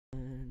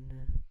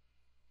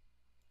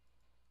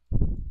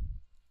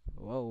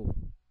Whoa.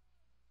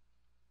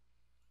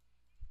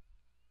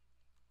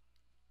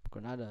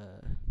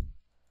 Granada.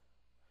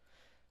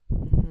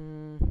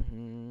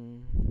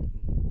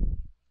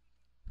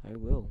 I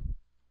will.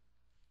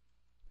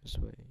 This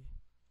way.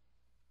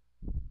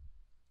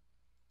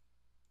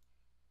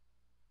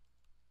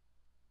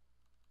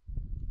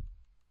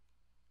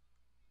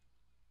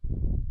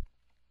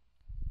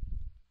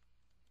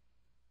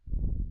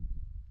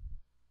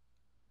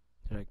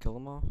 Did I kill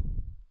them all?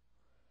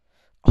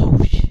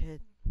 Oh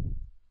shit.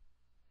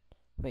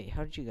 Wait,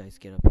 how did you guys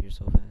get up here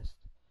so fast?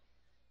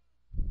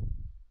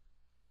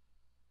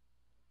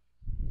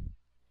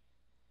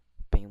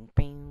 Bing,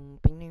 bing,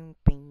 bing, bing,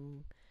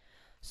 bing.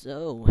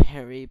 So,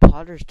 Harry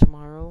Potter's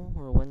tomorrow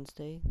or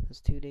Wednesday. That's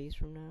 2 days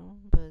from now,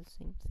 but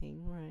same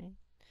thing, right?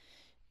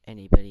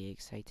 Anybody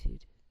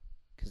excited?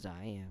 'Cause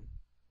I am.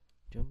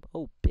 Jump.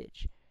 Oh,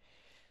 bitch.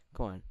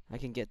 Come on. I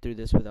can get through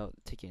this without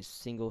taking a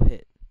single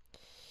hit.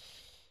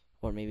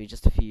 Or maybe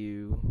just a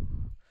few.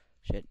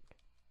 Shit.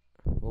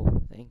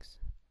 Whoa, thanks.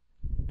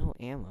 No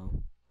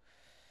ammo.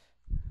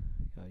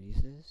 Gotta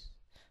use this.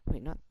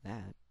 Wait, not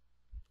that.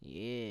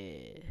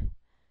 Yeah.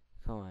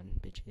 Come on,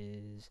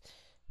 bitches.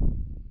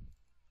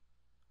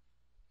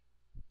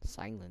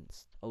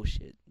 Silenced. Oh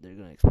shit, they're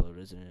gonna explode,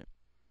 isn't it?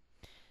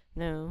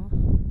 No.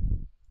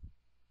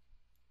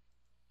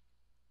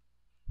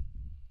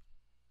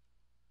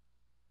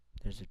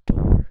 There's a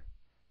door.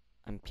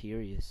 I'm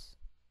curious.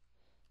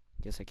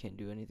 Guess I can't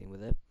do anything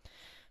with it.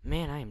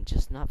 Man, I am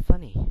just not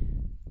funny.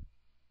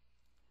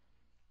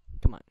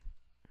 Come on.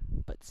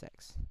 Butt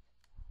sex.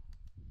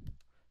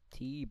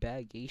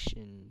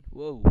 Teabagation.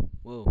 Whoa,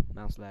 whoa,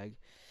 mouse lag.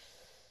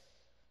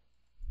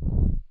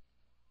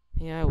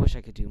 Yeah, I wish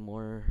I could do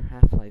more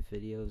Half-Life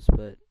videos,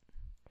 but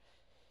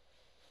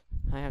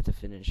I have to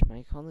finish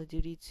my Call of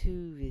Duty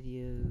 2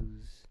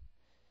 videos.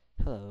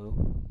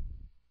 Hello.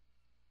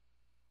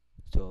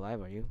 Still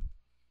alive, are you?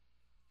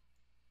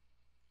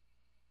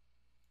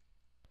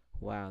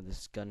 Wow,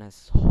 this gun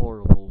has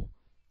horrible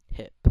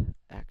hip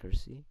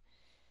accuracy.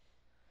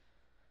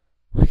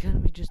 Why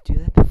couldn't we just do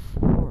that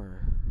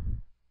before?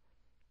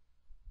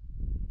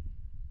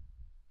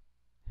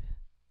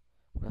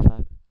 What if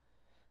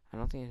I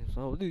don't think it's...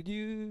 Oh, dude,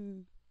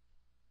 you...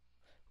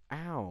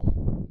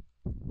 Ow.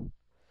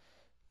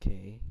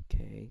 Okay.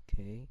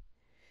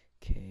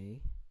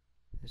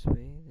 This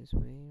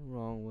way,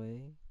 wrong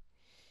way.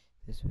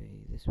 This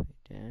way,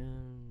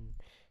 down.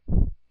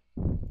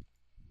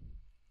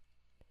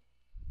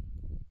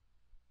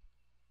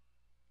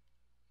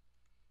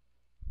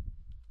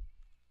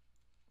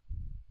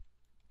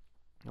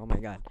 Oh my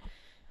god.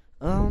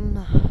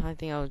 I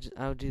think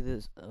I'll do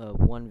this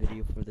one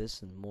video for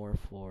this and more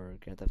for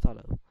Grand Theft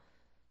Auto.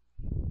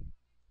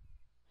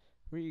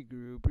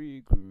 Regroup.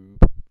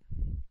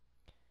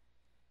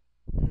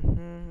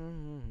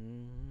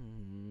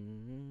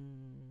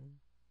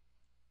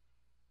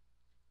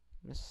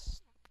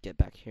 Let's get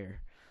back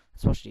here.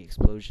 Let's watch the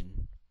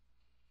explosion.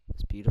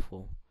 It's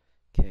beautiful.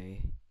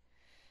 Okay.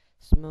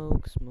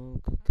 Smoke,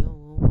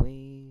 go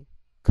away.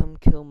 Come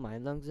kill my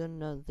lungs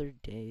another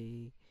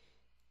day.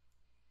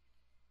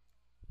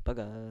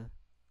 Bugga.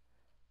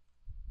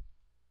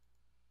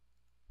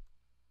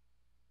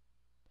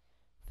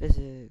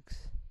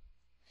 Physics.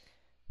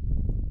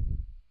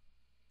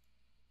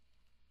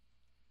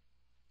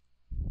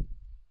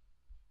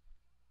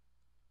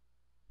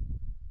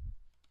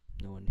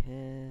 No one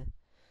here.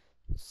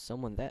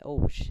 Someone that.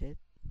 Oh shit.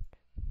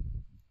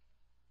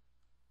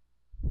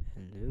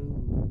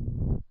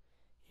 Hello.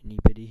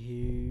 Anybody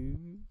here?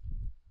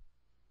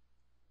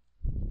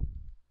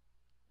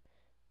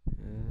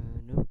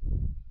 Nope.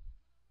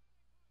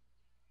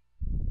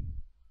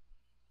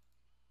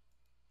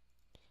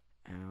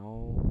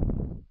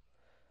 Ow.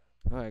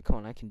 Alright, come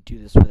on, I can do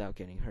this without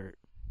getting hurt.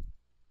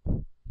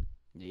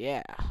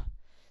 Yeah.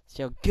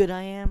 See how good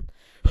I am?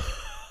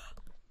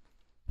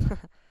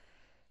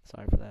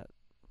 Sorry for that.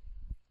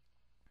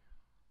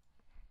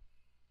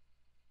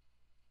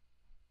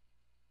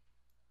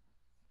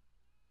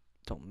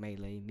 Don't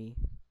melee me.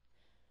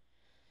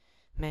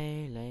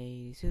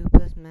 Melee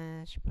Super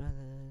Smash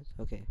Brothers.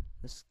 Okay,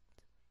 let's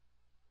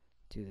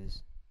do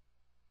this.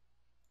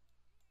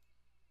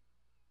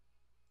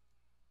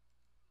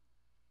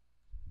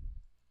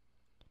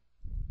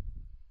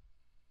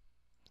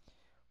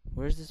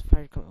 Where's this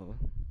fire coming? Oh.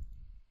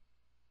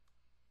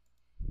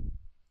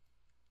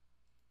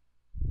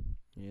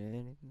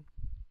 Yeah.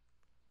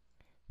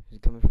 Is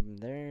it coming from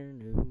there?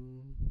 No.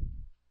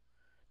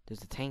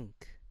 There's a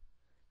tank.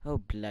 Oh,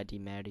 bloody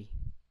Mary.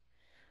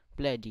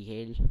 Bloody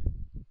hell.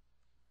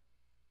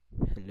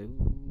 Hello.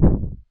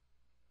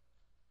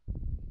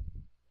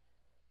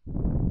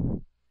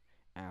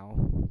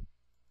 Ow.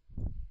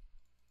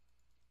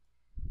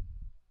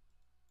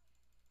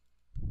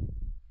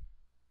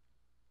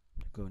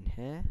 Go in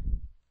here.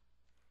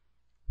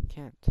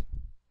 Can't.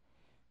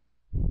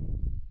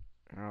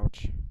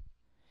 Ouch.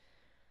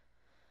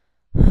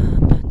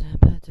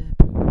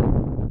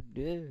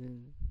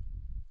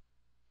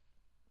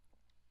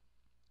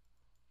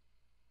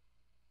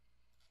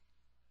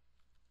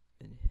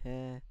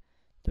 hair,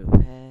 through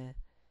hair.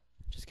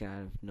 Just kind of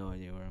have no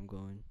idea where I'm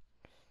going.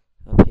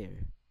 Up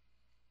here.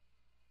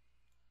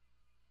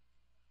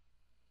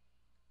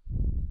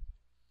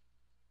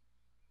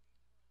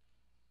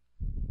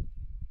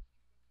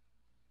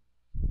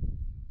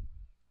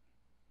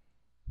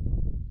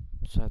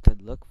 So I have to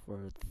look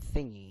for a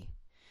thingy.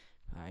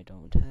 I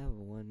don't have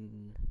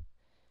one.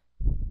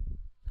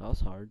 That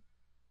was hard.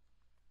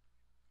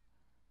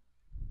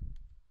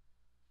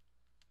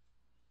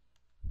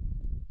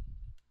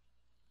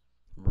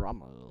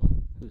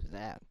 Rommel. Who's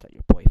that? Is that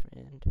your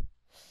boyfriend?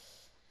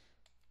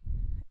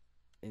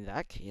 In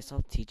that case,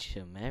 I'll teach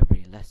him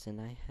every lesson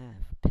I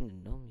have.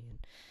 Pinomian.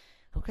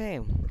 Okay,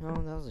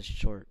 well, that was a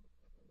short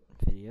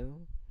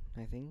video,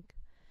 I think.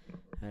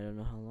 I don't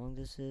know how long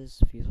this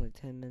is. Feels like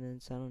 10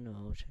 minutes. I don't know.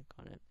 I'll check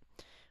on it.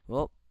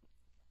 Well,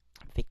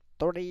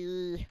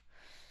 victory!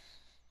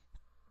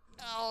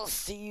 I'll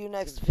see you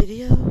next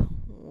video.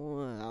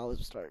 I'll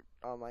start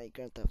on my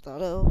Grand Theft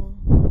Auto.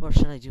 Or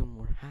should I do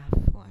more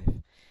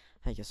Half-Life?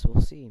 I guess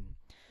we'll see.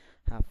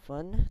 Have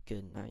fun.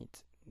 Good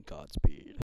night. Godspeed.